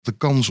De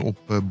kans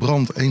op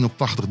brand 1 op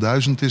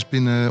 80.000 is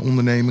binnen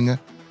ondernemingen.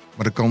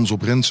 Maar de kans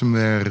op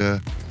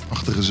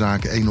ransomware-achtige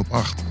zaken 1 op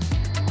 8.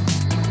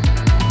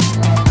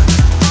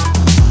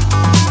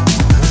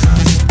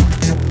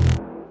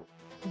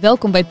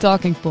 Welkom bij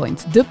Talking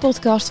Point, de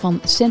podcast van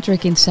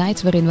Centric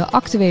Insights, waarin we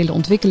actuele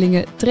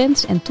ontwikkelingen,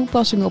 trends en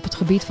toepassingen op het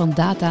gebied van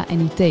data en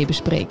IT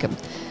bespreken.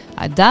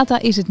 Data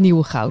is het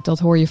nieuwe goud, dat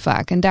hoor je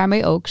vaak. En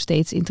daarmee ook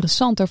steeds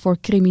interessanter voor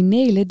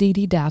criminelen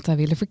die data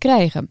willen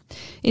verkrijgen.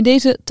 In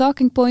deze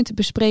Talking Point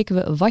bespreken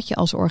we wat je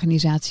als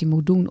organisatie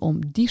moet doen om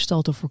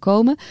diefstal te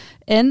voorkomen.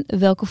 En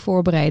welke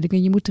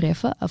voorbereidingen je moet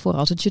treffen voor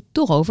als het je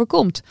toch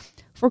overkomt.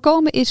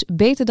 Voorkomen is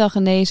beter dan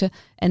genezen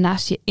en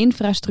naast je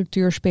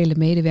infrastructuur spelen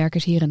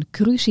medewerkers hier een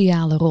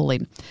cruciale rol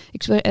in.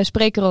 Ik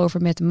spreek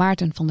erover met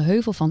Maarten van de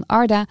Heuvel van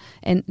ARDA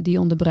en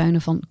Dyon de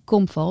Bruijne van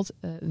Comvalt.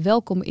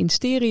 Welkom in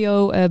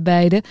stereo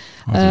beiden.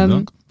 Hartelijk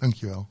dank.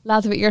 Dankjewel.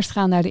 Laten we eerst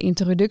gaan naar de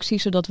introductie,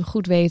 zodat we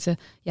goed weten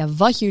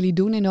wat jullie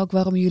doen en ook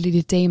waarom jullie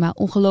dit thema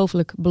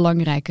ongelooflijk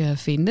belangrijk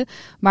vinden.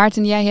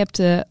 Maarten, jij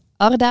hebt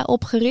ARDA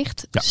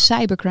opgericht. Ja.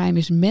 Cybercrime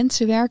is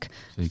mensenwerk.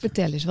 Zeker.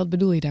 Vertel eens, wat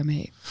bedoel je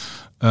daarmee?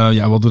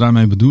 Wat we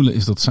daarmee bedoelen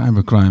is dat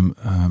cybercrime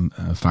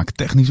vaak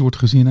technisch wordt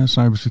gezien, hè,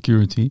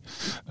 cybersecurity.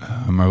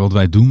 Maar wat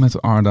wij doen met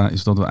de ARDA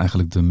is dat we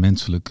eigenlijk de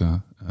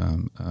menselijke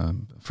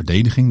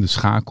verdediging, de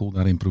schakel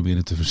daarin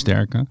proberen te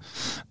versterken.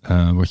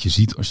 Wat je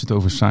ziet als je het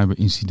over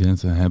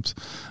cyberincidenten hebt,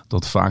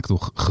 dat vaak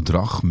toch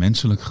gedrag,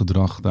 menselijk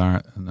gedrag,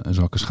 daar een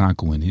zwakke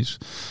schakel in is.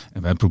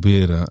 En wij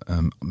proberen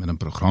met een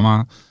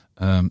programma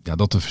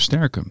dat te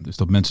versterken. Dus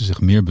dat mensen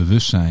zich meer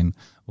bewust zijn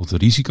wat de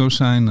risico's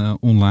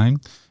zijn online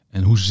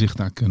en hoe ze zich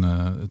daar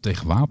kunnen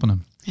tegen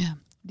wapenen. Ja.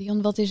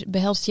 Dyon,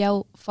 behelst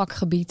jouw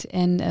vakgebied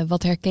en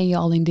wat herken je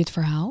al in dit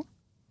verhaal?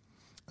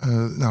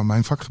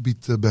 Mijn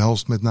vakgebied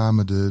behelst met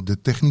name de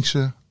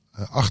technische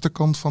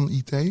achterkant van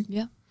IT.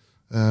 Ja.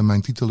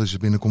 Mijn titel is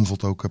binnen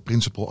Comvalt ook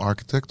Principal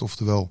Architect,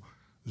 oftewel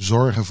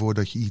zorgen ervoor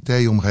dat je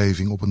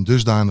IT-omgeving op een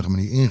dusdanige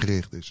manier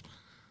ingericht is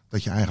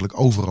dat je eigenlijk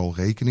overal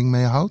rekening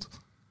mee houdt.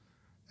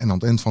 En aan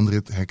het eind van de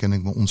rit herken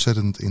ik me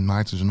ontzettend in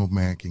Maarten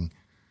opmerking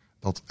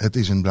dat het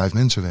is en blijft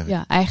mensenwerk.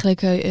 Ja,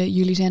 eigenlijk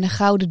jullie zijn een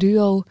gouden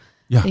duo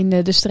in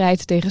de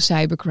strijd tegen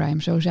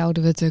cybercrime. Zo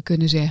zouden we het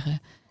kunnen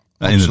zeggen.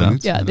 Ja,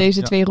 inderdaad. Ja,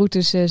 deze twee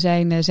routes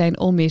zijn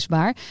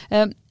onmisbaar.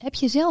 Heb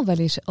je zelf wel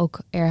eens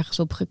ook ergens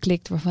op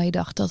geklikt waarvan je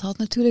dacht dat had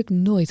natuurlijk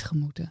nooit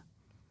gemoeten?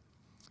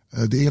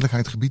 De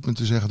eerlijkheid gebiedt me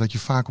te zeggen dat je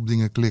vaak op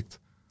dingen klikt.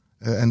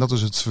 En dat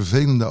is het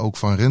vervelende ook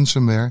van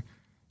ransomware.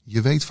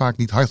 Je weet vaak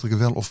niet hartelijk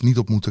wel of niet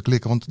op moeten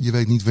klikken. Want je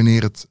weet niet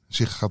wanneer het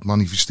zich gaat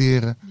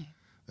manifesteren. Nee.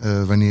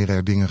 Wanneer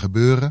er dingen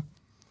gebeuren.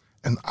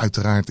 En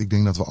uiteraard, ik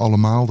denk dat we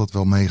allemaal dat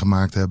wel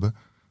meegemaakt hebben.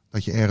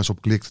 Dat je ergens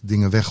op klikt,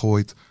 dingen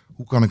weggooit.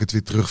 Hoe kan ik het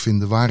weer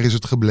terugvinden? Waar is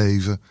het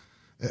gebleven?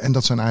 En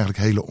dat zijn eigenlijk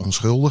hele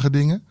onschuldige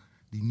dingen.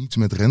 Die niets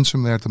met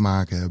ransomware te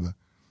maken hebben.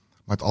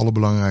 Maar het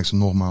allerbelangrijkste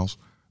nogmaals.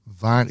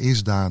 Waar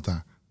is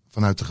data?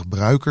 Vanuit de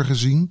gebruiker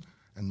gezien.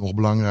 En nog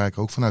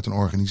belangrijker ook vanuit een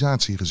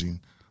organisatie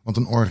gezien. Want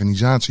een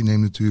organisatie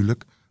neemt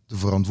natuurlijk de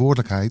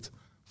verantwoordelijkheid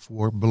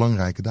voor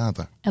belangrijke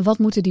data. En wat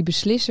moeten die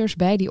beslissers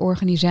bij die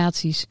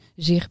organisaties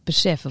zich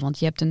beseffen? Want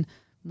je hebt een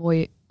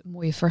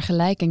mooie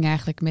vergelijking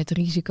eigenlijk met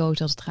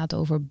risico's als het gaat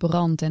over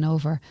brand en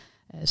over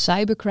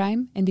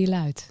cybercrime. En die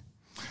luidt?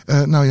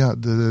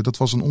 Dat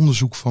was een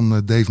onderzoek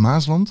van Dave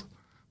Maasland.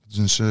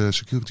 Dat is een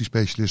security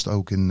specialist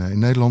ook in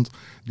Nederland.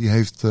 Die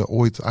heeft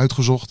ooit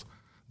uitgezocht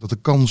dat de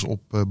kans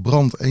op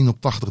brand 1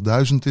 op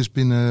 80.000 is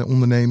binnen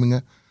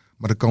ondernemingen.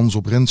 Maar de kans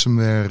op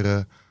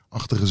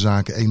ransomware-achtige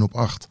zaken 1 op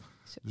 8.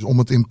 Dus om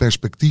het in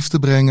perspectief te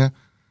brengen,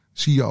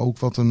 zie je ook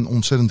wat een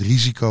ontzettend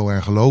risico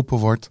er gelopen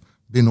wordt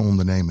binnen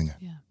ondernemingen.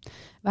 Ja.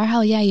 Waar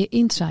haal jij je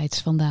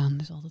insights vandaan?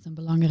 Dat is altijd een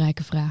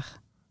belangrijke vraag.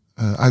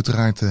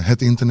 Uiteraard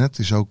het internet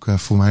is ook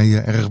voor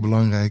mij erg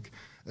belangrijk.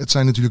 Het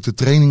zijn natuurlijk de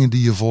trainingen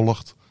die je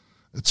volgt.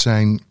 Het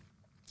zijn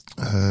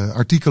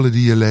artikelen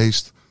die je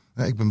leest.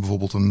 Ik ben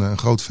bijvoorbeeld een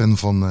groot fan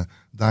van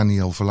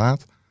Daniel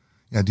Verlaat.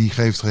 Ja, die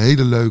geeft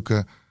hele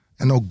leuke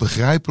en ook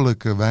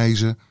begrijpelijke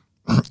wijze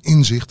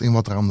inzicht in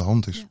wat er aan de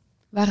hand is. Ja.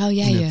 Waar haal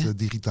jij in het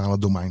digitale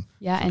domein?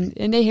 Ja, en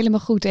nee, helemaal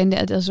goed. En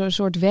dat is een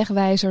soort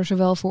wegwijzer,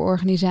 zowel voor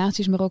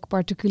organisaties, maar ook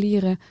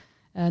particulieren.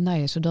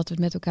 Zodat we het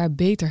met elkaar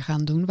beter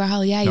gaan doen. Waar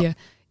haal jij je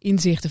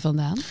inzichten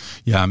vandaan?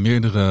 Ja,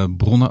 meerdere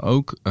bronnen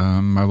ook.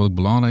 Maar wat ik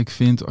belangrijk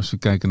vind, als we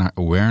kijken naar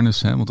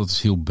awareness, want dat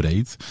is heel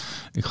breed.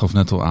 Ik gaf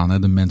net al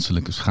aan, de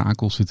menselijke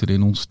schakel zit er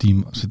in ons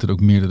team, zitten er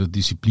ook meerdere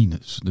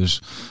disciplines.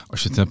 Dus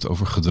als je het hebt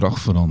over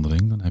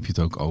gedragverandering, dan heb je het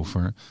ook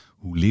over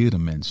hoe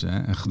leren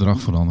mensen. En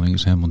gedragverandering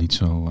is helemaal niet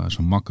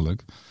zo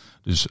makkelijk.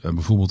 Dus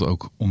bijvoorbeeld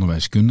ook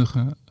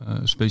onderwijskundige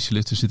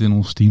specialisten zitten in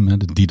ons team.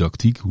 De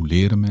didactiek, hoe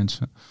leren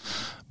mensen.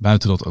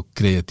 Buiten dat ook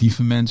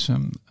creatieve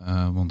mensen.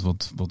 Want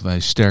wat wij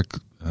sterk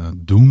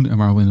doen en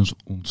waar we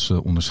ons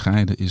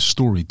onderscheiden is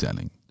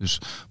storytelling. Dus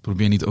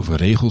probeer niet over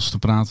regels te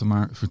praten,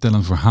 maar vertel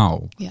een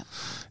verhaal. Ja.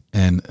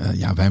 En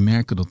wij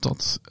merken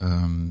dat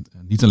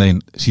niet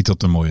alleen ziet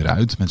dat er mooier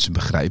uit, mensen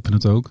begrijpen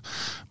het ook,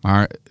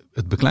 maar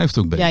het beklijft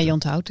ook beter. Ja, je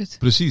onthoudt het.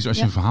 Precies, als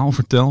je een verhaal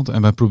vertelt.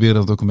 En wij proberen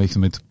dat ook een beetje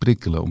mee te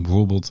prikkelen. Om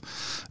bijvoorbeeld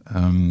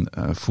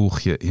volg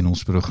je in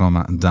ons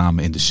programma een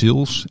dame in de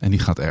sales. En die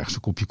gaat ergens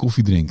een kopje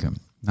koffie drinken.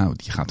 Nou,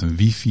 die gaat een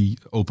wifi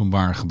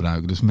openbaar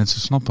gebruiken. Dus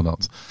mensen snappen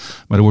dat.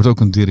 Maar er wordt ook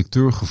een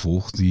directeur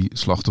gevolgd die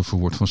slachtoffer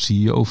wordt van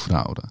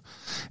CEO-fraude.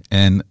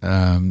 En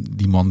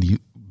die man die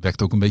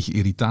wekt ook een beetje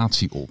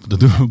irritatie op. Dat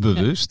doen we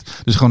bewust. Ja.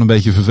 Dus gewoon een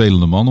beetje een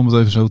vervelende man, om het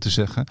even zo te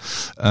zeggen.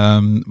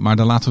 Maar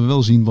dan laten we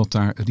wel zien wat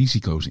daar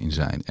risico's in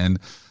zijn.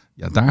 En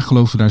ja, daar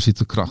geloven we, daar zit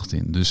de kracht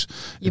in. Dus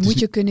je moet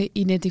je kunnen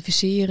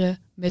identificeren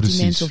met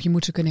die mensen of je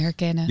moet ze kunnen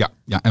herkennen.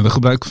 Ja, en we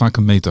gebruiken vaak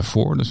een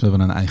metafoor. Dus we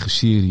hebben een eigen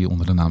serie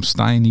onder de naam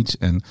Steeds.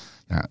 En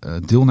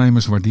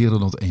deelnemers waarderen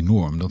dat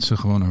enorm. Dat ze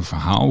gewoon een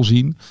verhaal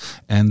zien.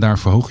 En daar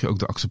verhoog je ook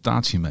de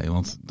acceptatie mee.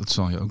 Want dat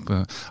zal je ook.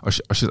 Als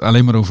je het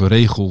alleen maar over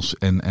regels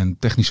en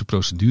technische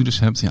procedures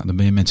hebt, ja, dan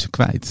ben je mensen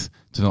kwijt.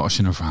 Terwijl als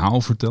je een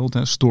verhaal vertelt,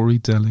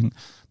 storytelling,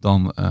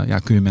 dan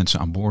kun je mensen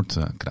aan boord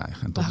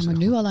krijgen. En dat hangen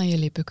nu al aan je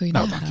lippen. Kun je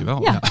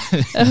dankjewel. Ja.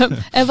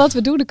 En wat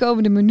we doen de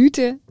komende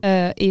minuten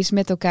is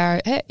met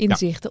elkaar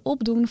inzichten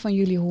opdoen. Van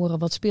jullie horen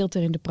wat speelt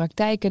er in de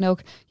praktijk. En ook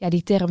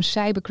die term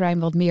cybercrime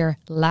wat meer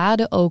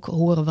laden. Ook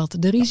horen wat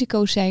de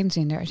risico's zijn.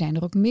 Zijn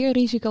er ook meer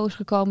risico's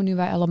gekomen nu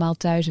wij allemaal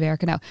thuis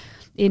werken? Nou,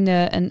 in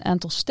een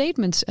aantal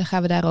statements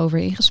gaan we daarover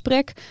in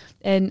gesprek.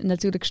 En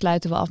natuurlijk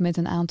sluiten we af met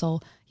een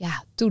aantal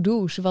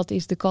to-do's. Wat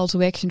is de call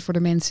to action voor de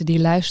mensen die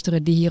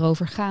luisteren, die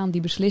hierover gaan,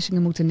 die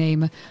beslissingen moeten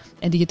nemen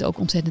en die het ook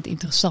ontzettend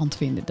interessant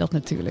vinden. Dat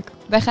natuurlijk.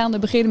 Wij gaan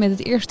beginnen met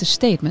het eerste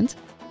statement.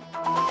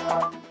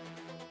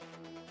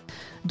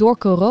 Door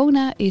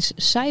corona is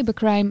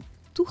cybercrime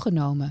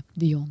toegenomen,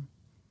 Dyon.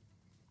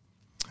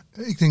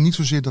 Ik denk niet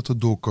zozeer dat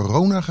het door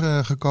corona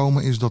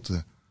gekomen is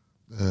dat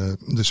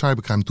de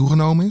cybercrime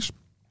toegenomen is.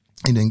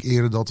 Ik denk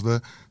eerder dat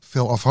we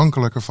veel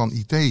afhankelijker van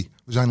IT. We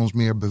zijn ons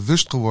meer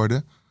bewust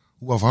geworden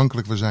hoe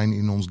afhankelijk we zijn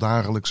in ons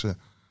dagelijkse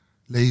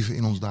leven,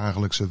 in ons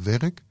dagelijkse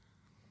werk.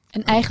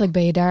 En eigenlijk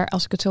ben je daar,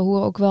 als ik het zo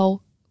hoor, ook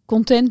wel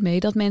content mee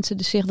dat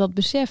mensen zich dat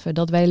beseffen.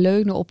 Dat wij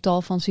leunen op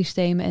tal van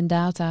systemen en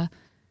data.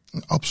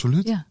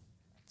 Absoluut. Ja.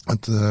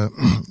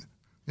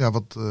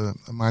 Wat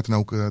Maarten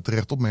ook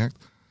terecht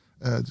opmerkt.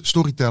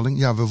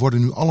 Storytelling, we worden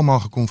nu allemaal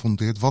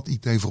geconfronteerd wat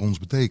IT voor ons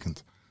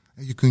betekent.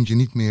 Je kunt je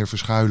niet meer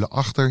verschuilen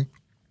achter.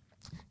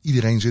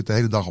 Iedereen zit de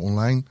hele dag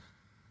online.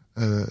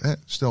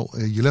 Stel,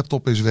 je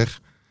laptop is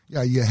weg.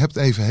 Ja, je hebt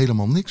even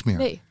helemaal niks meer.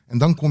 Nee. En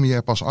dan kom je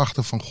er pas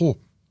achter van, hoe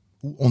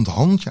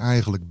onthand je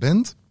eigenlijk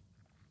bent.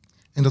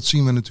 En dat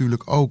zien we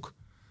natuurlijk ook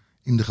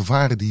in de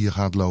gevaren die je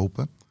gaat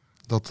lopen.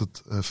 Dat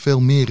het veel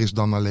meer is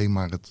dan alleen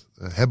maar het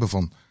hebben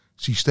van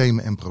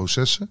systemen en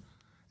processen.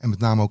 En met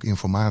name ook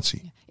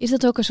informatie. Is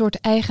dat ook een soort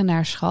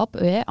eigenaarschap?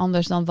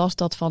 Anders dan was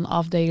dat van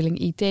afdeling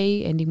IT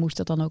en die moest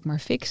dat dan ook maar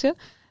fixen.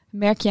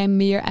 Merk jij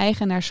meer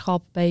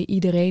eigenaarschap bij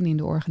iedereen in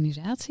de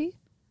organisatie?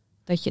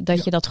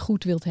 Dat je dat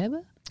goed wilt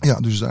hebben? Ja,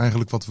 dus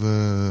eigenlijk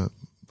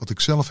wat ik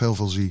zelf heel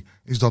veel zie,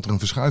 is dat er een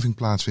verschuiving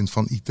plaatsvindt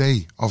van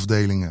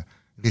IT-afdelingen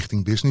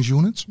richting business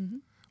units.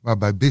 Mm-hmm.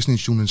 Waarbij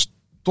business units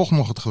toch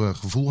nog het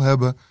gevoel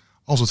hebben,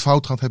 als het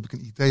fout gaat, heb ik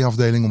een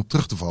IT-afdeling om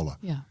terug te vallen.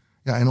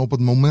 Ja, en op het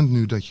moment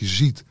nu dat je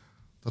ziet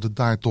dat het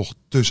daar toch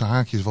tussen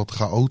haakjes wat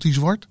chaotisch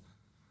wordt,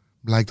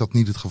 blijkt dat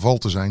niet het geval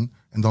te zijn.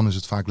 En dan is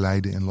het vaak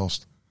lijden en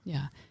last.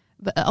 Ja.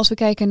 Als we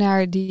kijken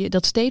naar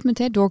dat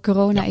statement, door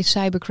corona is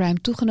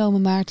cybercrime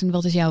toegenomen, Maarten,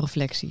 wat is jouw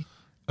reflectie?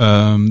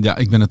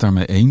 Ik ben het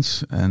daarmee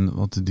eens. En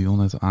wat Dyon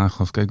net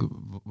aangaf, kijk,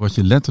 wat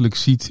je letterlijk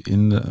ziet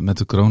met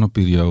de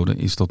coronaperiode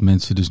is dat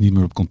mensen dus niet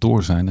meer op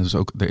kantoor zijn. Dus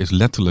ook, er is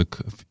letterlijk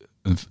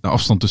een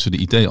afstand tussen de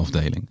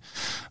IT-afdeling.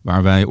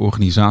 Waar wij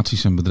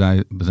organisaties en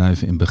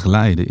bedrijven in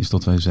begeleiden, is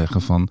dat wij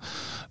zeggen van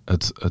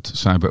het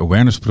cyber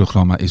awareness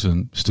programma is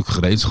een stuk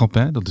gereedschap.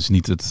 Hè? Dat is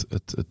niet het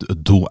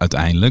doel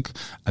uiteindelijk.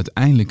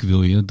 Uiteindelijk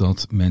wil je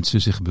dat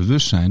mensen zich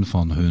bewust zijn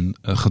van hun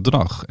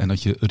gedrag. En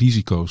dat je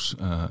risico's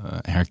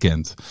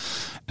herkent.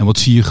 En wat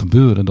zie je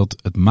gebeuren? Dat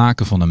het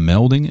maken van een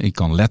melding, ik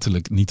kan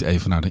letterlijk niet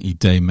even naar de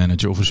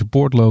IT-manager of een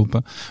support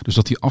lopen. Dus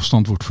dat die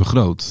afstand wordt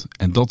vergroot.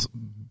 En dat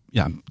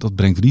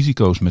brengt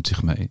risico's met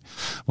zich mee.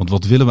 Want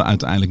wat willen we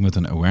uiteindelijk met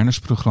een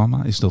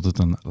awareness-programma? Is dat het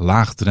een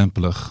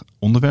laagdrempelig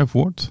onderwerp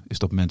wordt. Is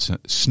dat mensen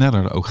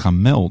sneller ook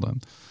gaan melden.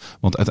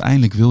 Want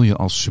uiteindelijk wil je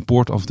als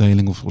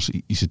supportafdeling of als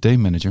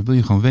ICT-manager, wil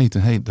je gewoon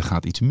weten, er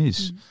gaat iets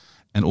mis. Mm.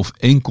 En of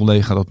 1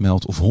 collega dat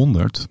meldt of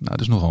 100,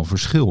 dat is nogal een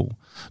verschil.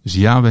 Dus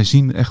wij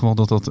zien echt wel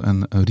dat dat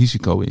een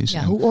risico is.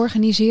 Ja, hoe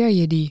organiseer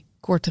je die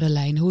kortere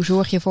lijn? Hoe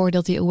zorg je ervoor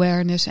dat die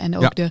awareness en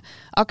ook de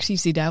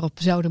acties die daarop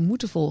zouden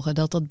moeten volgen,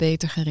 dat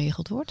beter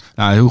geregeld wordt?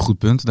 Ja, heel goed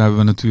punt. Daar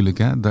hebben we natuurlijk,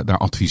 daar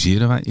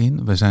adviseren wij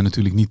in. Wij zijn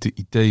natuurlijk niet de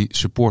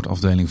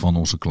IT-supportafdeling van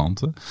onze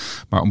klanten.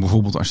 Maar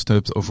bijvoorbeeld als je het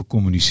hebt over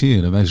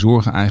communiceren, wij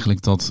zorgen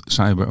eigenlijk dat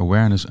cyber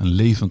awareness een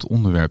levend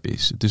onderwerp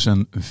is. Het is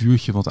een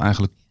vuurtje wat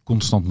eigenlijk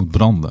constant moet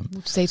branden.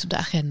 Moet steeds op de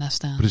agenda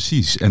staan.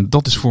 Precies. En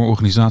dat is voor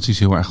organisaties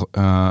heel erg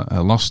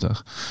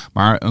lastig.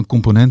 Maar een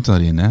component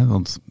daarin, hè,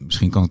 want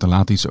misschien kan ik er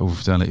later iets over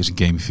vertellen, is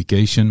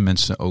gamification.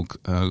 Mensen ook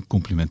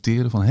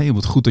complimenteren van, hey,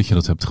 wat goed dat je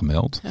dat hebt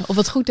gemeld. Of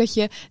wat goed dat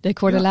je, ik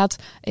hoorde laat,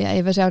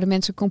 we zouden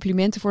mensen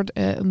complimenten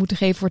moeten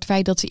geven voor het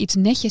feit dat ze iets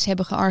netjes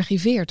hebben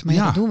gearchiveerd. Maar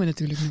dat doen we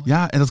natuurlijk nooit.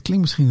 Ja, en dat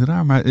klinkt misschien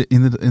raar, maar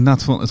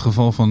inderdaad van het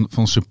geval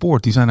van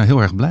support, die zijn daar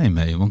heel erg blij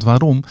mee. Want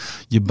waarom?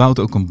 Je bouwt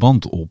ook een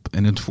band op. En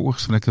in het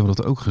voorgesprek hebben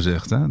we dat ook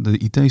gezegd. Hè? De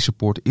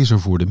IT-support is er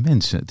voor de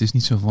mensen. Het is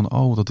niet zo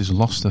van, dat is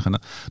lastig.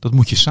 En dat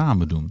moet je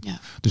samen doen. Ja.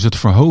 Dus het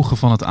verhogen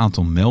van het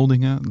aantal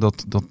meldingen,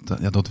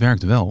 dat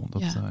werkt wel.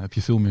 Dat heb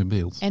je veel meer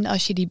beeld. En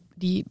als je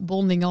die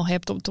bonding al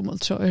hebt, om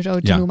het zo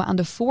te noemen, aan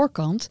de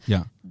voorkant,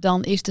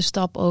 dan is de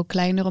stap ook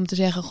kleiner om te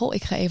zeggen, goh,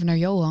 ik ga even naar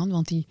Johan,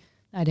 want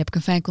daar heb ik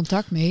een fijn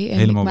contact mee. En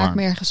helemaal ik maak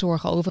me ergens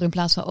zorgen over in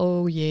plaats van,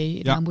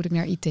 nou moet ik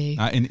naar IT.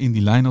 Ja, in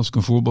die lijn, als ik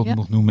een voorbeeld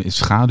mag noemen, is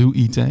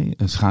schaduw-IT.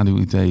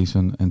 Schaduw-IT is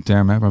een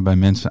term waarbij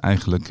mensen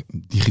eigenlijk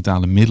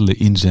digitale middelen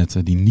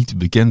inzetten die niet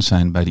bekend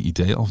zijn bij de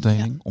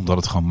IT-afdeling. Omdat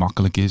het gewoon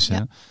makkelijk is. Ja.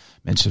 Hè?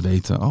 Mensen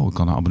weten, ik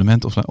kan een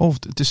abonnement of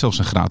het is zelfs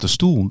een gratis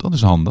tool. Dat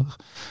is handig.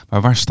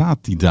 Maar waar staat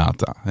die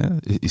data? Hè?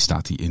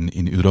 Staat die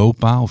in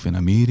Europa of in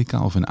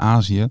Amerika of in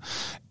Azië?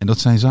 En dat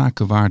zijn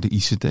zaken waar de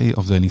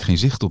ICT-afdeling geen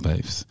zicht op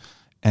heeft.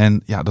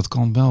 En dat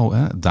kan wel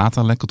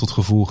datalekken tot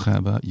gevolg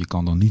hebben. Je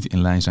kan dan niet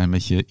in lijn zijn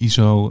met je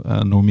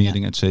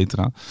ISO-normering, et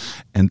cetera.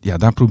 En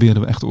daar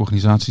proberen we echt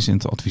organisaties in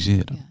te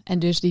adviseren. Ja. En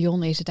dus,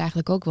 Dyon, is het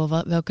eigenlijk ook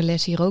wel welke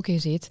les hier ook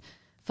in zit.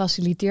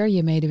 Faciliteer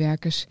je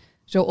medewerkers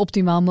zo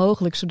optimaal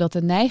mogelijk, zodat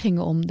de neiging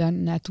om daar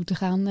naartoe te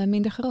gaan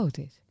minder groot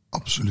is.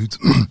 Absoluut.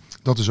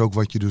 Dat is ook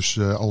wat je dus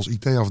als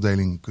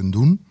IT-afdeling kunt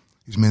doen,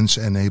 is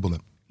mensen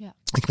enablen. Ja.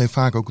 Ik geef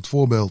vaak ook het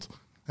voorbeeld,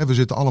 we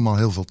zitten allemaal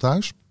heel veel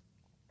thuis.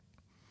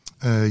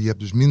 Je hebt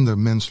dus minder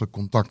menselijk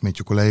contact met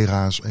je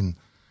collega's en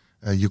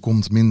je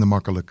komt minder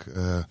makkelijk,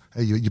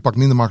 je pakt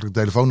minder makkelijk de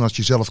telefoon als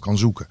je zelf kan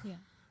zoeken. Ja.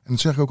 En dat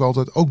zeg ik ook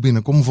altijd, ook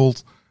binnen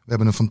Comvolt. We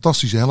hebben een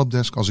fantastische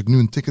helpdesk. Als ik nu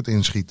een ticket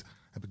inschiet,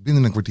 heb ik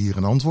binnen een kwartier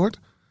een antwoord.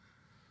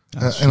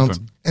 En aan het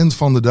eind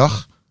van de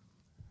dag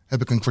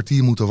heb ik een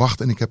kwartier moeten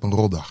wachten en ik heb een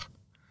rotdag.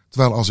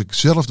 Terwijl als ik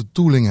zelf de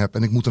tooling heb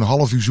en ik moet een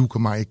half uur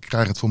zoeken, maar ik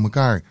krijg het voor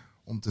elkaar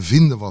om te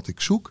vinden wat ik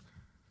zoek,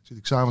 zit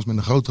ik s'avonds met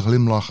een grote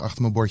glimlach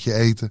achter mijn bordje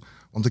eten.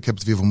 Want ik heb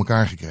het weer voor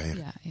elkaar gekregen.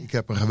 Ja, ja. Ik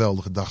heb een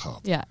geweldige dag gehad.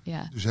 Ja,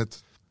 ja. Dus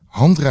het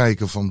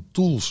handreiken van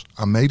tools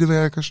aan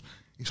medewerkers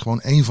is gewoon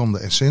een van de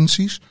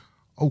essenties.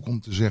 Ook om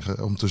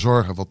te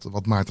zorgen,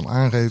 wat Maarten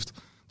aangeeft,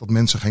 dat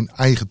mensen geen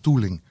eigen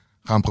tooling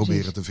gaan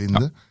proberen te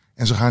vinden. Ja.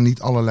 En ze gaan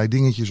niet allerlei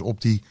dingetjes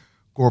op die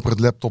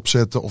corporate laptop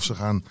zetten. Of ze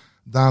gaan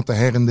data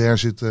her en der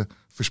zitten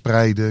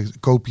verspreiden,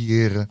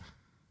 kopiëren.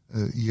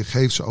 Je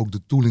geeft ze ook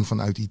de tooling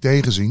vanuit IT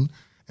gezien.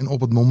 En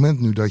op het moment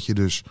nu dat je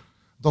dus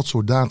dat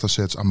soort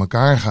datasets aan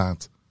elkaar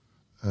gaat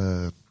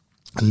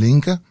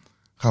linken,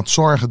 gaat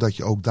zorgen dat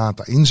je ook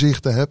data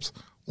inzichten hebt,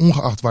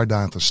 ongeacht waar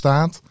data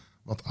staat,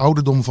 wat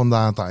ouderdom van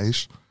data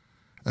is,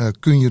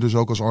 kun je dus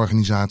ook als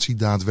organisatie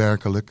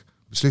daadwerkelijk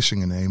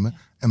beslissingen nemen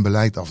en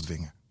beleid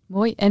afdwingen.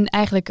 Mooi. En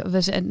eigenlijk,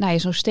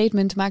 zo'n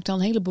statement maakt dan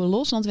een heleboel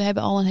los, want we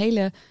hebben al een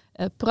hele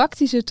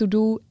praktische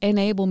to-do,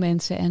 enable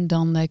mensen en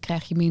dan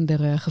krijg je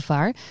minder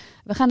gevaar.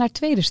 We gaan naar het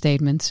tweede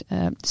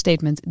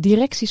statement.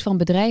 Directies van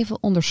bedrijven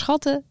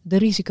onderschatten de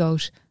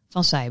risico's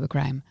van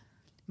cybercrime.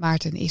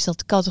 Maarten, is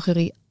dat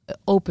categorie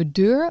open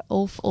deur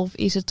of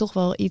is het toch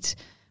wel iets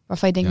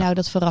waarvan je denkt,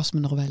 dat verrast me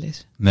nog wel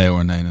eens? Nee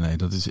hoor, nee.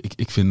 Dat is,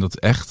 ik vind dat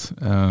echt,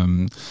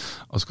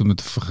 als ik het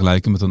moet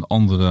vergelijken met een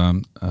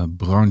andere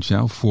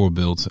branche, of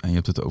voorbeeld, en je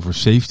hebt het over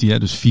safety,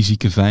 dus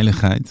fysieke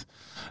veiligheid.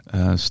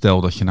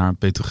 Stel dat je naar een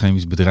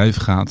petrochemisch bedrijf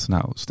gaat.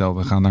 Stel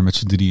we gaan daar met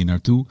z'n drieën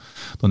naartoe.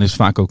 Dan is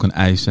vaak ook een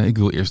eis. Ik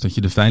wil eerst dat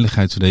je de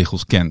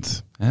veiligheidsregels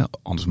kent.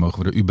 Anders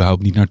mogen we er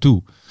überhaupt niet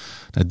naartoe.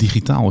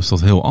 Digitaal is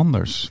dat heel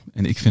anders.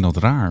 En ik vind dat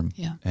raar.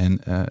 Ja.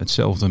 En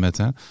hetzelfde met,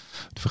 het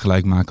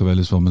vergelijk maken we wel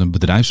eens wel met een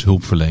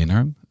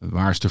bedrijfshulpverlener.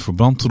 Waar is de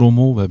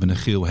verbrandtrommel? We hebben een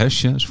geel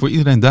hesje. Dat is voor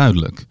iedereen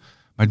duidelijk.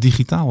 Maar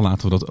digitaal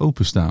laten we dat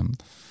openstaan.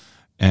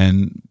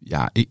 En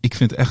ik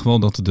vind echt wel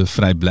dat de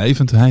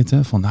vrijblijvendheid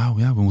van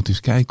we moeten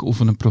eens kijken of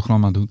we een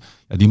programma doen.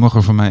 Die mag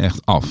er voor mij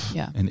echt af.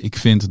 Ja. En ik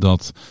vind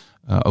dat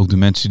ook de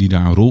mensen die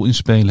daar een rol in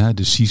spelen,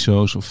 de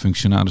CISO's of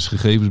functionaris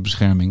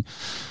gegevensbescherming,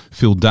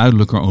 veel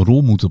duidelijker een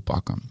rol moeten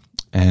pakken.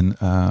 En,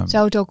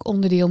 zou het ook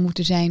onderdeel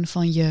moeten zijn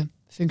van je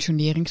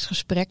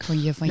functioneringsgesprek,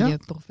 van je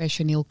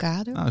professioneel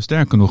kader?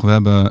 Sterker nog, we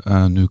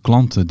hebben nu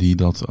klanten die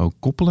dat ook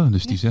koppelen.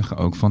 Dus die zeggen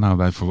ook van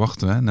wij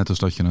verwachten, net als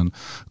dat je een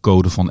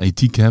code van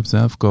ethiek hebt,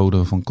 of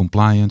code van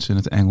compliance in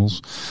het Engels.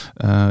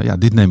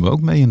 Dit nemen we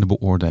ook mee in de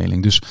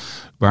beoordeling. Dus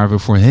waar we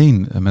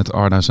voorheen met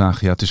Arda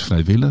zagen, het is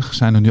vrijwillig,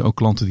 zijn er nu ook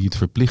klanten die het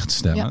verplicht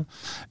stellen.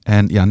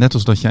 Ja. En net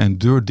als dat jij een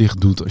deur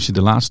dicht doet als je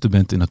de laatste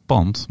bent in het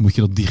pand, moet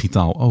je dat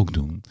digitaal ook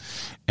doen.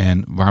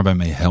 En waar wij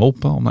mee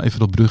helpen, om even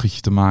dat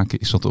bruggetje te maken,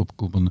 is dat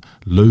op een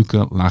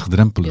leuke,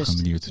 laagdrempelige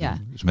manier te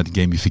doen. Dus met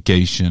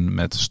gamification,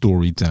 met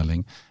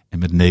storytelling en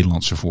met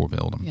Nederlandse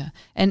voorbeelden. Ja.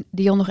 En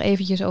Dyon, nog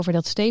eventjes over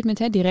dat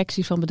statement.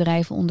 Directies van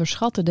bedrijven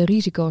onderschatten de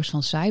risico's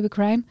van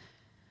cybercrime.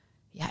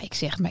 ik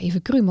zeg maar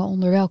even cru, maar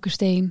onder welke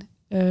steen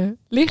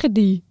liggen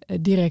die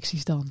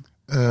directies dan?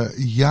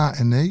 Ja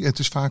en nee. Het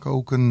is vaak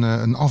ook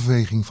een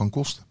afweging van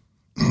kosten.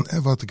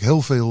 Wat ik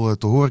heel veel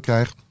te horen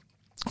krijg,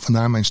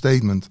 vandaar mijn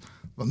statement.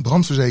 Want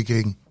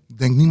brandverzekering,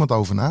 denkt niemand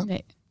over na.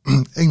 Nee.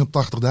 1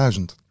 op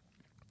 80.000.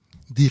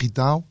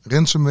 Digitaal,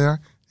 ransomware,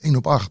 1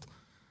 op 8.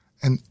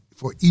 En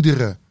voor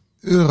iedere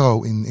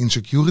euro in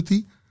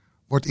security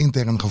wordt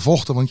intern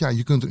gevochten. Want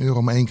je kunt een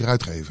euro maar 1 keer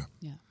uitgeven.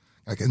 Ja.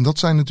 Kijk, en dat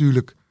zijn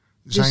natuurlijk,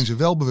 zijn ze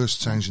wel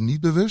bewust, zijn ze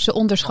niet bewust. Ze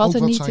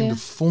onderschatten ook niet. Wat zijn de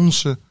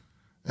fondsen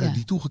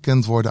die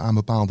toegekend worden aan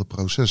bepaalde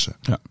processen.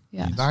 Ja.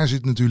 Ja. Daar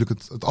zit natuurlijk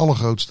het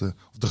allergrootste,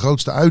 of de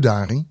grootste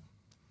uitdaging.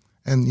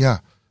 En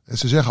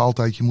ze zeggen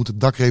altijd, je moet het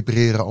dak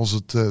repareren als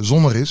het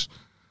zonnig is.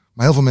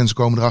 Maar heel veel mensen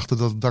komen erachter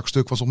dat het dak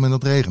stuk was op het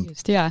moment dat het regent.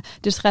 Just, ja,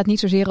 dus het gaat niet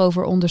zozeer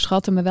over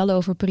onderschatten, maar wel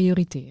over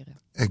prioriteren.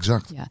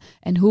 Exact. Ja.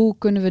 En hoe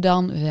kunnen we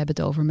dan, we hebben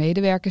het over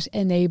medewerkers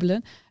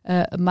enablen,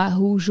 maar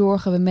hoe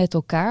zorgen we met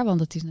elkaar, want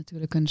het is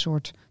natuurlijk een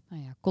soort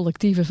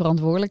collectieve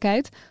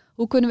verantwoordelijkheid.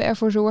 Hoe kunnen we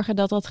ervoor zorgen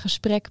dat dat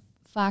gesprek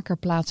vaker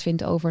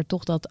plaatsvindt over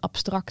toch dat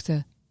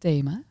abstracte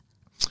thema?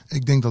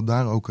 Ik denk dat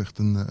daar ook echt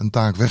een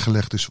taak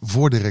weggelegd is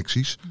voor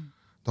directies.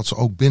 Dat ze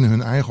ook binnen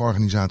hun eigen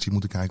organisatie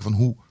moeten kijken van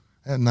hoe,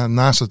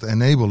 naast het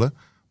enabelen,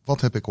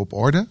 wat heb ik op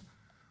orde?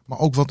 Maar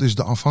ook wat is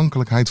de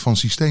afhankelijkheid van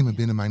systemen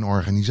binnen mijn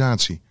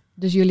organisatie?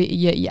 Dus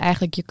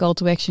eigenlijk je call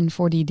to action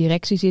voor die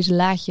directies is,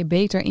 laat je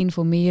beter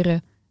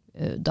informeren,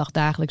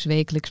 dagelijks,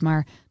 wekelijks,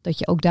 maar dat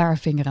je ook daar een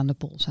vinger aan de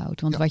pols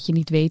houdt. Want wat je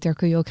niet weet, daar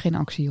kun je ook geen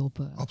actie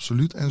op.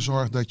 Absoluut. En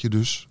zorg dat je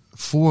dus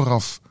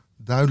vooraf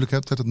duidelijk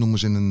hebt, dat noemen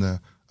ze in een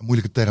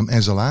moeilijke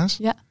term SLA's.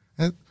 Ja.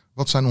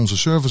 Wat zijn onze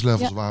service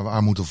levels waar we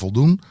aan moeten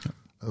voldoen?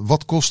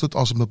 Wat kost het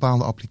als een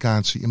bepaalde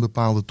applicatie, een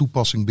bepaalde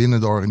toepassing binnen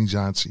de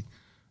organisatie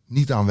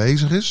niet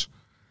aanwezig is?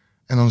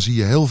 En dan zie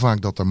je heel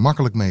vaak dat er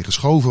makkelijk mee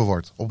geschoven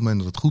wordt op het moment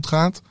dat het goed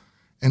gaat.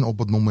 En op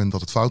het moment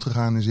dat het fout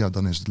gegaan is,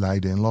 dan is het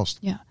lijden en last.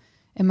 Ja.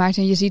 En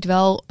Maarten, je ziet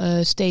wel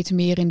steeds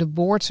meer in de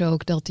boards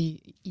ook dat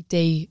die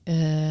IT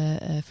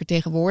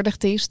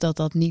vertegenwoordigd is.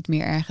 Dat niet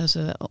meer ergens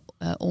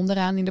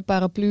onderaan in de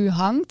paraplu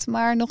hangt,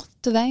 maar nog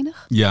te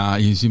weinig? Ja,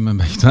 je ziet me een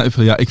beetje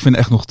twijfelen. Ja, ik vind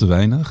echt nog te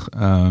weinig.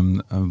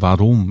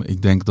 Waarom?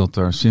 Ik denk dat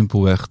er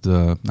simpelweg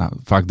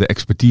vaak de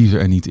expertise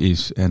er niet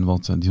is. En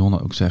wat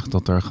Dyon ook zegt,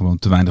 dat er gewoon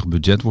te weinig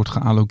budget wordt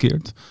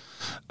gealloceerd.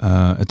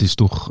 Het is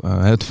toch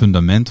het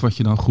fundament wat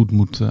je dan goed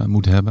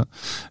moet hebben.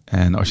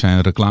 En als jij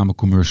een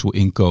reclamecommercial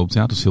inkoopt,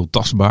 dat is heel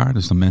tastbaar.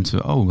 Dus dan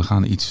mensen, we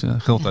gaan iets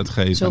geld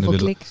uitgeven. Zoveel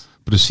kliks.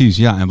 Precies,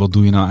 ja. En wat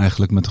doe je nou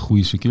eigenlijk met de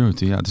goede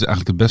security? Ja, het is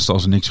eigenlijk het beste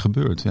als er niks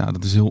gebeurt. Ja,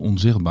 dat is heel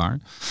onzichtbaar.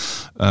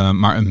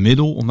 Maar een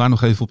middel om daar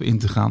nog even op in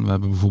te gaan. We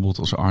hebben bijvoorbeeld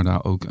als ARDA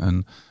ook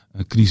een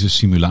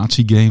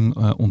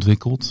crisissimulatiegame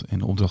ontwikkeld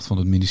in opdracht van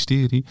het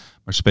ministerie.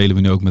 Maar spelen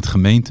we nu ook met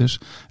gemeentes.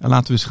 En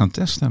laten we eens gaan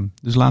testen.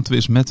 Dus laten we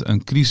eens met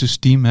een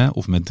crisisteam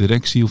of met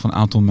directie of een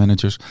aantal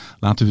managers,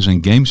 laten we eens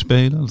een game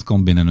spelen. Dat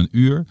kan binnen een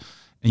uur.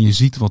 En je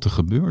ziet wat er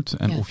gebeurt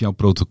en of jouw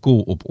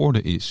protocol op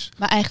orde is.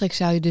 Maar eigenlijk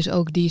zou je dus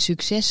ook die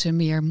successen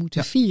meer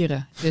moeten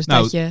vieren. Dus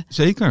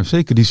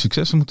Zeker die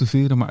successen moeten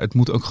vieren. Maar het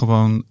moet ook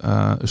gewoon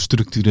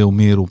structureel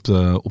meer op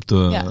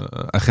de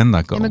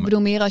agenda komen. Ja, maar ik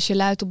bedoel meer als je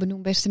luidt op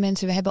benoemd, beste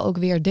mensen. We hebben ook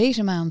weer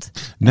deze maand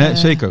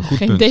zeker, goed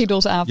geen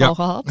DDoS-aanval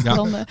gehad.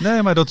 Ja.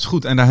 Nee, maar dat is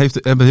goed. En daar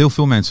hebben heel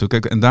veel mensen.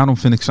 Kijk, en daarom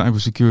vind ik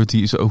cybersecurity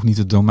is ook niet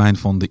het domein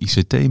van de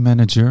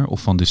ICT-manager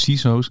of van de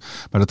CISO's.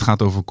 Maar het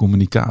gaat over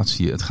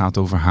communicatie. Het gaat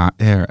over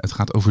HR. Het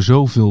gaat over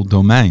zoveel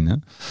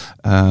domeinen.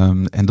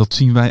 En dat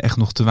zien wij echt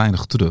nog te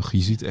weinig terug.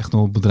 Je ziet echt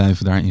nog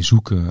bedrijven daarin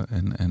zoeken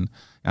en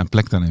een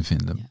plek daarin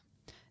vinden. Ja.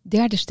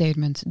 Derde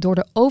statement. Door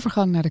de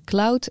overgang naar de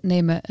cloud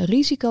nemen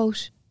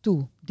risico's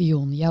toe.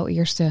 Dyon, jouw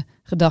eerste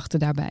gedachte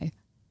daarbij?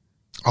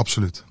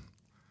 Absoluut.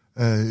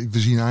 We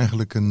zien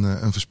eigenlijk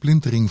een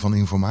versplintering van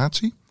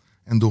informatie.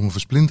 En door een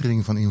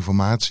versplintering van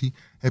informatie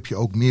heb je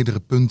ook meerdere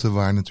punten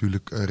waar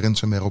natuurlijk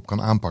ransomware op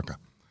kan aanpakken.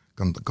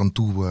 Kan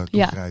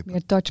toegrijpen.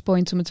 Meer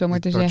touchpoints om het zo maar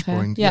te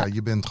zeggen. Ja,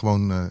 je bent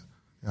gewoon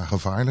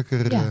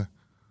gevaarlijker. Ja.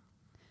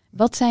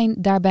 Wat zijn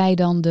daarbij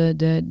dan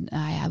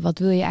wat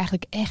wil je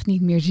eigenlijk echt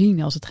niet meer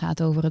zien als het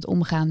gaat over het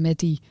omgaan met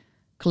die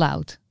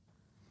cloud?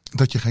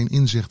 Dat je geen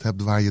inzicht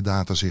hebt waar je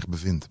data zich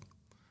bevindt.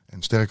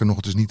 En sterker nog,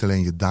 het is niet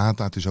alleen je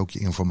data, het is ook je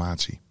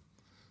informatie.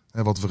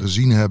 En wat we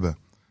gezien hebben,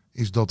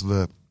 is dat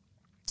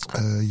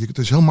het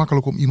is heel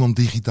makkelijk om iemand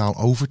digitaal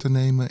over te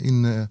nemen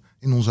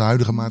in onze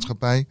huidige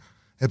maatschappij.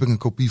 Heb ik een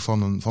kopie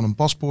van een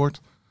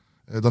paspoort,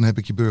 dan heb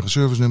ik je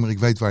burgerservice nummer, ik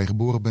weet waar je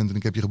geboren bent en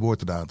ik heb je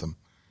geboortedatum.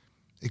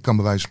 Ik kan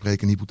bij wijze van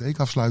spreken een hypotheek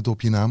afsluiten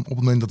op je naam op het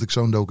moment dat ik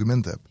zo'n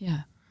document heb.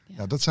 Ja,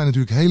 dat zijn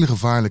natuurlijk hele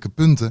gevaarlijke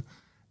punten.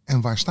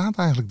 En waar staat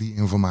eigenlijk die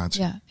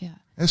informatie?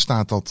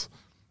 Staat dat,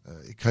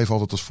 ik geef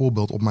altijd als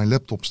voorbeeld, op mijn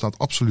laptop staat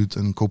absoluut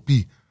een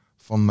kopie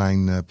van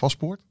mijn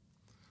paspoort.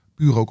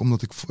 Puur ook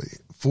omdat ik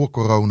voor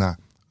corona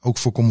ook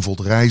voor Comfort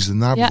reisde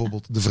naar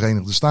bijvoorbeeld de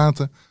Verenigde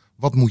Staten.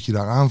 Wat moet je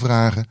daar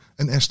aanvragen?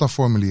 Een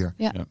ESTA-formulier.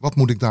 Ja. Wat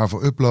moet ik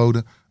daarvoor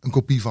uploaden? Een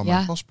kopie van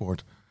mijn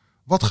paspoort.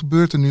 Wat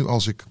gebeurt er nu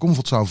als ik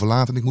Comfort zou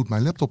verlaten en ik moet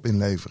mijn laptop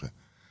inleveren?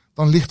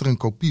 Dan ligt er een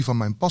kopie van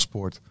mijn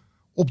paspoort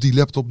op die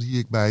laptop die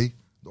ik bij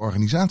de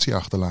organisatie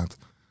achterlaat.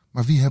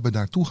 Maar wie hebben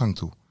daar toegang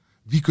toe?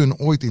 Wie kunnen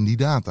ooit in die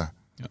data?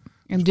 Ja.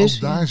 En Dus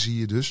ook daar zie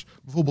je dus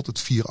bijvoorbeeld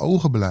het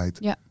 4-ogen-beleid.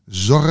 Ja.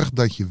 Zorg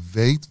dat je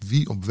weet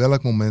wie op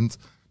welk moment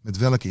met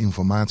welke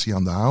informatie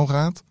aan de haal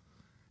gaat.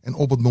 En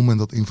op het moment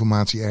dat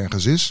informatie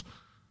ergens is,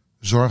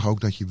 zorg ook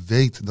dat je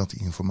weet dat die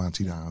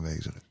informatie daar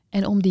aanwezig is.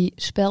 En om die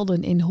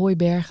spelden in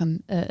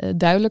hooibergen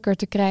duidelijker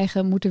te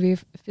krijgen, moeten we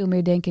weer veel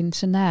meer denken in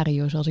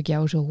scenario's. Als ik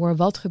jou zo hoor,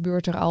 wat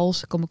gebeurt er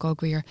als? Kom ik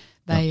ook weer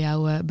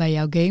bij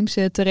jouw games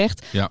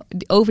terecht. Ja.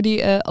 Over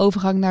die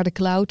overgang naar de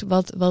cloud,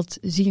 wat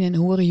zien en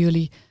horen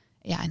jullie?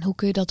 Ja, en hoe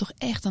kun je dat toch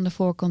echt aan de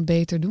voorkant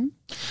beter doen?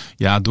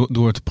 Ja,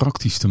 door het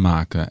praktisch te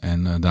maken.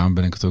 En daarom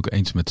ben ik het ook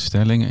eens met de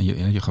stelling.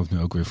 En je gaf nu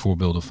ook weer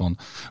voorbeelden van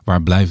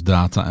waar blijft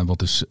data en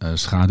wat is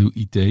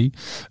schaduw-IT.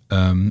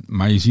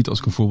 Maar je ziet, als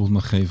ik een voorbeeld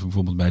mag geven,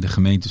 bijvoorbeeld bij de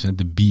gemeentes,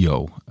 de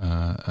bio.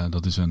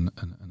 Dat is een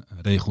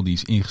regel die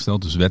is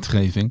ingesteld, dus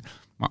wetgeving.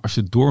 Maar als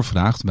je het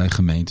doorvraagt bij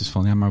gemeentes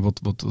van ja, maar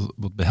wat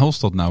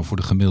behelst dat nou voor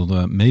de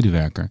gemiddelde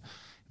medewerker?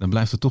 Dan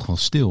blijft het toch wel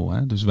stil.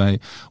 Hè? Dus wij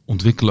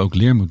ontwikkelen ook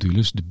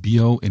leermodules, de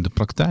bio in de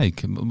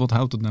praktijk. Wat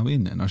houdt het nou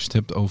in? En als je het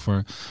hebt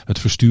over het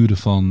versturen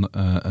van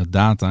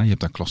data, je hebt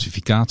daar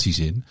klassificaties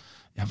in.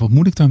 Ja, wat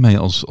moet ik daarmee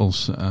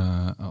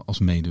als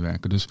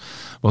medewerker? Dus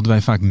wat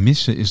wij vaak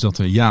missen is dat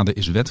er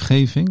is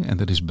wetgeving en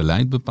er is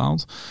beleid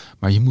bepaald.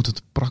 Maar je moet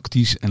het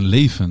praktisch en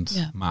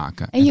levend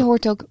maken. En je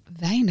hoort ook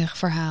weinig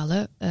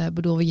verhalen.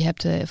 Je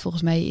hebt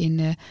volgens mij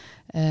in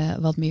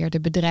wat meer de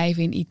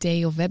bedrijven in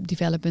IT of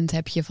webdevelopment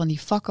heb je van die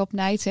fuck-up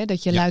nights. Hè,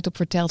 dat je luidop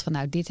vertelt van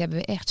nou, dit hebben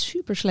we echt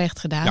super slecht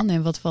gedaan.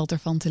 En wat valt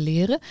ervan te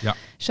leren? Ja.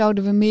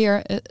 Zouden we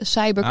meer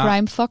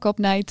cybercrime fuck-up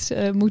nights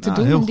moeten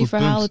doen om die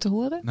verhalen te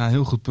horen? Nou,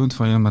 heel goed punt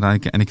van je,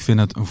 Marijke. En ik vind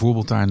het een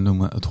voorbeeld daar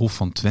noemen het Hof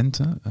van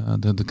Twente.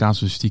 De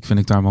casuïstiek vind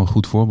ik daar wel een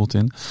goed voorbeeld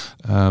in.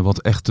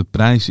 Wat echt de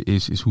prijs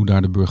is hoe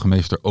daar de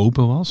burgemeester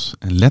open was.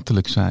 En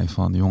letterlijk zei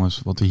van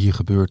jongens, wat er hier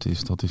gebeurd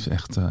is, dat is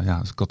echt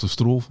een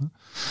catastrofe.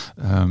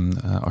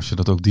 Als je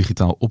dat ook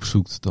digitaal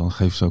opzoekt, dan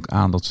geeft ze ook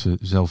aan dat ze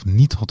zelf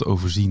niet had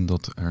overzien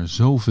dat er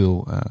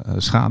zoveel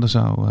schade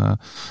zou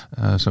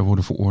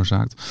worden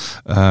veroorzaakt.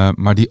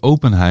 Maar die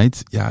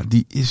openheid,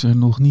 die is er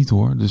nog niet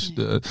hoor. Dus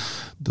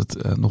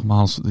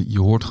nogmaals, je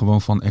hoort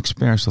gewoon van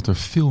experts dat er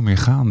veel meer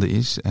gaande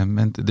is. En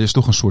er is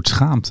toch een soort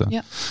schaamte.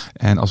 Ja.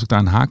 En als ik daar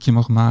een haakje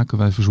mag maken,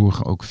 wij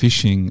verzorgen ook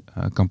phishing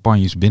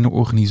campagnes binnen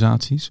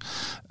organisaties.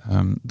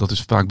 Dat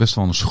is vaak best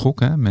wel een schok.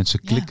 Hè? Mensen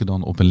klikken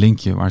dan op een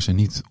linkje waar ze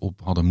niet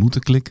op hadden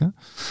moeten klikken.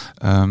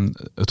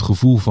 Het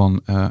gevoel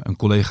van een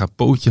collega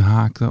pootje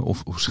haken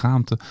of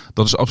schaamte,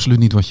 dat is absoluut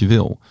niet wat je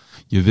wil.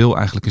 Je wil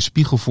eigenlijk een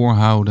spiegel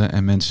voorhouden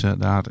en mensen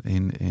daar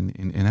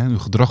in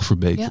hun gedrag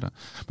verbeteren.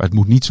 Ja. Maar het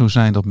moet niet zo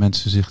zijn dat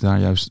mensen zich daar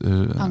juist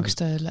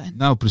angsten.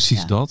 Nou,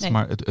 precies dat. Nee.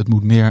 Maar het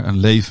moet meer een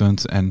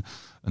levend en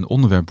een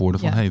onderwerp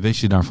worden van wees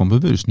je daarvan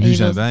bewust. Nu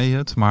zijn wij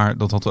het, maar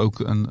dat had ook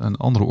een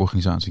andere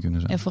organisatie kunnen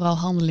zijn. En vooral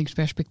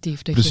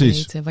handelingsperspectief, dat je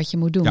weet wat je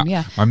moet doen.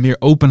 Ja. Maar meer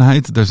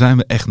openheid, daar zijn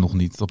we echt nog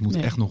niet. Dat moet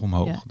echt nog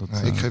omhoog.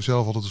 Ja. Ik geef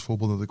zelf altijd het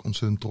voorbeeld dat ik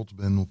ontzettend trots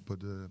ben op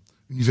de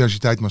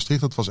Universiteit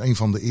Maastricht. Dat was een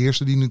van de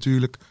eerste die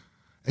natuurlijk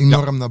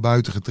enorm naar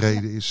buiten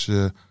getreden is.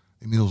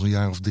 Inmiddels een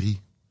jaar of 3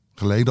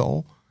 geleden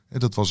al.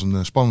 Dat was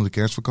een spannende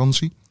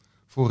kerstvakantie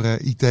voor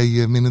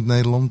IT-Minute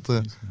Nederland,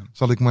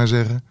 zal ik maar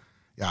zeggen.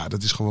 Ja,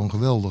 dat is gewoon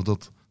geweldig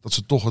dat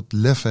ze toch het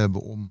lef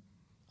hebben om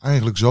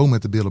eigenlijk zo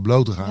met de billen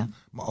bloot te gaan. Ja.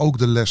 Maar ook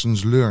de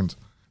lessons learned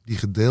die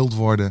gedeeld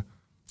worden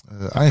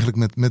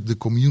eigenlijk met de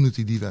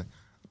community die wij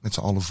met z'n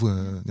allen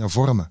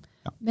vormen.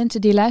 Ja.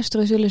 Mensen die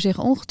luisteren zullen zich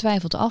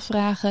ongetwijfeld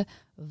afvragen,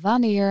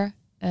 wanneer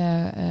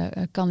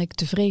kan ik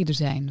tevreden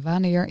zijn?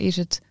 Wanneer is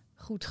het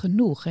goed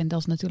genoeg? En dat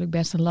is natuurlijk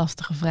best een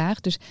lastige vraag.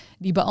 Dus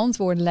die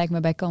beantwoorden lijkt me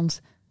bij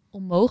kant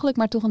onmogelijk,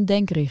 maar toch een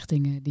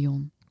denkrichting,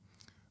 Dyon.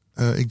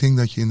 Ik denk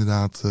dat je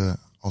inderdaad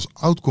als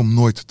outcome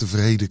nooit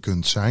tevreden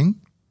kunt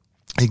zijn.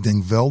 Ik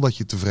denk wel dat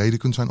je tevreden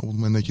kunt zijn op het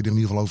moment dat je er in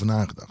ieder geval over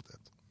nagedacht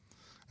hebt.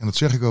 En dat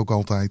zeg ik ook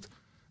altijd.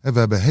 We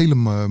hebben hele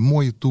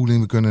mooie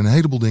tooling, we kunnen een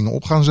heleboel dingen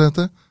op gaan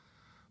zetten.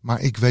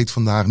 Maar ik weet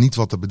vandaag niet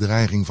wat de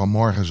bedreiging van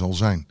morgen zal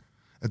zijn.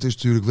 Het is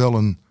natuurlijk wel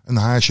een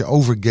haasje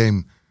over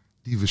game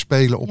die we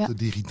spelen op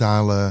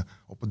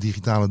het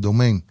digitale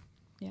domein.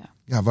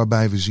 Ja,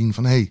 waarbij we zien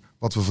van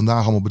wat we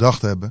vandaag allemaal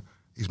bedacht hebben,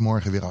 is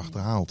morgen weer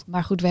achterhaald.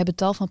 Maar goed, we hebben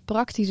tal van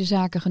praktische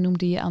zaken genoemd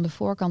die je aan de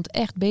voorkant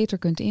echt beter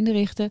kunt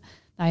inrichten.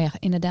 Nou ja,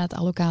 inderdaad,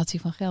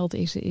 allocatie van geld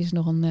is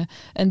nog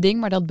een ding.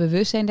 Maar dat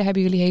bewustzijn, daar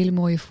hebben jullie hele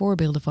mooie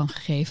voorbeelden van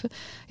gegeven.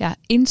 Ja,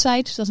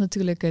 insights, dat is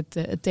natuurlijk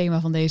het thema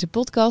van deze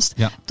podcast.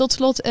 Ja. Tot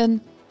slot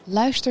een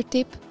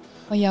luistertip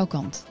van jouw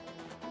kant.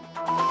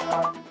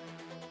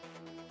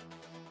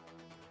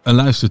 Een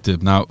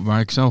luistertip. Nou, waar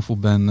ik zelf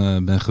op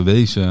ben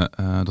gewezen,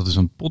 dat is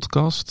een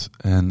podcast.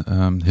 En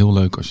heel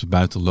leuk als je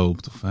buiten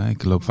loopt. Of,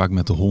 ik loop vaak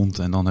met de hond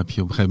en dan heb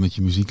je op een gegeven moment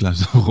je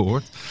muziekluister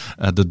gehoord.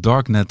 The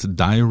Darknet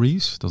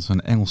Diaries. Dat is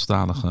een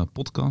Engelstalige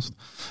podcast.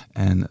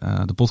 En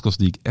de podcast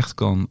die ik echt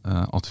kan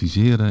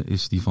adviseren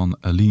is die van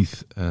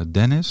Elise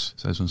Dennis.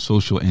 Zij is een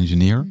social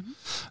engineer.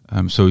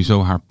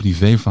 Sowieso haar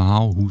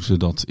privéverhaal, hoe ze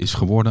dat is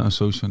geworden, een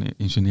social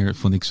engineer,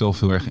 vond ik zelf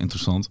heel erg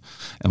interessant.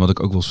 En wat ik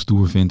ook wel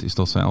stoer vind, is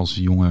dat zij als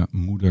jonge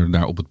moeder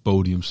daar op het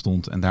podium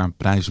stond en daar een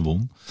prijs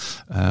won.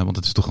 Want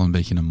het is toch wel een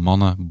beetje een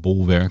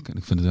mannenbolwerk. En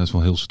ik vind het juist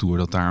wel heel stoer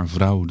dat daar een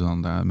vrouw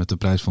dan daar met de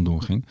prijs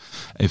vandoor ging.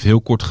 Even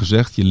heel kort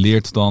gezegd, je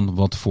leert dan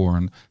wat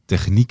voor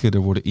technieken er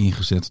worden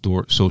ingezet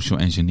door social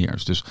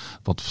engineers. Dus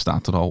wat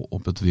staat er al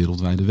op het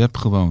wereldwijde web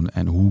gewoon?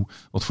 En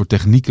wat voor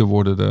technieken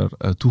worden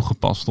er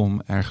toegepast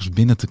om ergens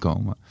binnen te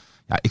komen?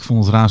 Ja, ik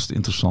vond het razend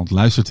interessant.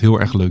 Luistert heel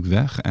erg leuk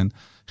weg en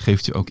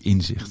geeft je ook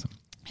inzichten.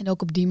 En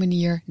ook op die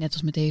manier, net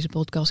als met deze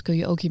podcast, kun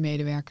je ook je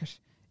medewerkers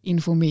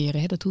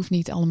informeren. Hè? Dat hoeft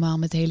niet allemaal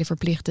met hele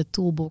verplichte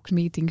toolbox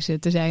meetings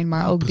te zijn,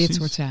 maar ook precies. Dit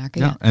soort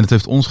zaken. Ja, en het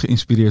heeft ons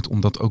geïnspireerd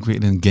om dat ook weer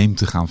in een game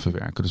te gaan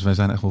verwerken. Dus wij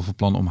zijn echt wel van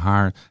plan om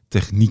haar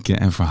technieken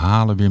en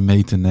verhalen weer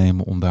mee te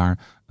nemen om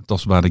daar een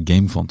tastbare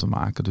game van te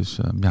maken. Dus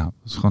dat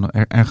is gewoon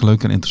erg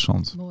leuk en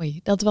interessant. Mooi.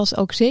 Dat was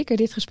ook zeker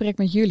dit gesprek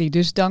met jullie.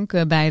 Dus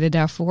dank beiden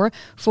daarvoor.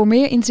 Voor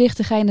meer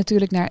inzichten ga je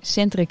natuurlijk naar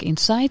Centric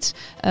Insights.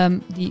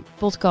 Die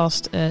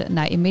podcast,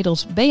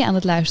 inmiddels ben je aan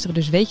het luisteren,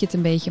 dus weet je het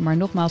een beetje. Maar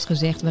nogmaals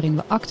gezegd, waarin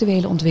we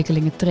actuele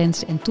ontwikkelingen,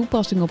 trends en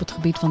toepassingen op het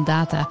gebied van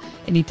data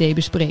en IT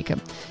bespreken.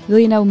 Wil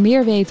je nou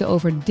meer weten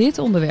over dit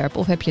onderwerp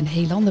of heb je een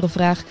heel andere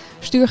vraag?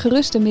 Stuur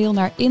gerust een mail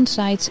naar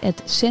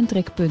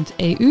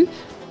insights@centric.eu.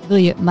 Wil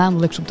je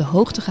maandelijks op de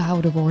hoogte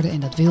gehouden worden en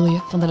dat wil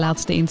je van de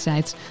laatste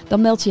insights?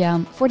 Dan meld je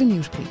aan voor de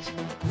nieuwsbrief.